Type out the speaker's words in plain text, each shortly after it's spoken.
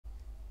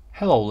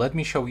Hello, let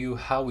me show you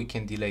how we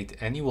can delete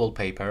any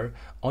wallpaper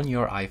on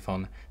your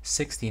iPhone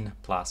 16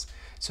 Plus.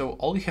 So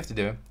all you have to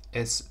do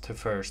is to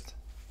first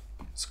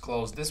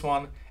close this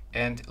one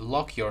and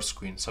lock your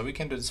screen. So we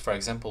can do this, for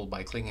example,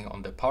 by clicking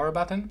on the power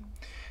button.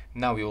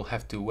 Now you will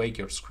have to wake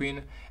your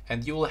screen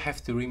and you will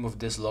have to remove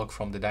this lock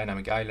from the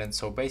dynamic island.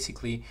 So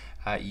basically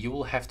you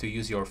will have to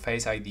use your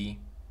Face ID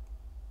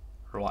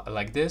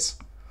like this.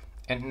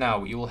 And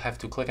now you will have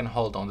to click and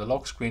hold on the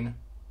lock screen,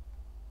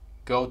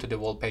 go to the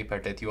wallpaper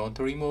that you want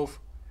to remove,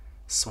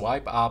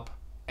 swipe up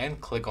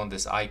and click on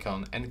this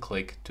icon and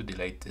click to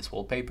delete this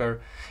wallpaper,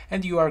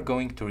 and you are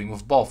going to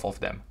remove both of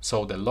them.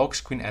 So the lock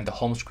screen and the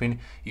home screen,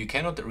 you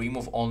cannot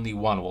remove only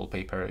one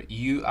wallpaper,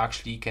 you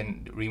actually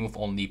can remove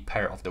only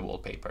pair of the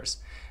wallpapers.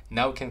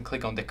 Now you can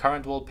click on the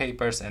current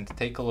wallpapers and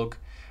take a look.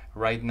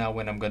 Right now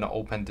when I'm gonna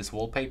open this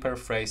wallpaper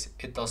phrase,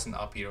 it doesn't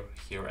appear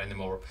here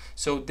anymore.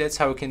 So that's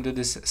how you can do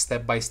this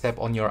step by step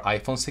on your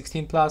iPhone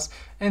 16 Plus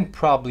and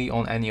probably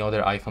on any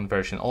other iPhone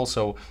version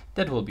also.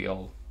 That will be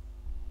all.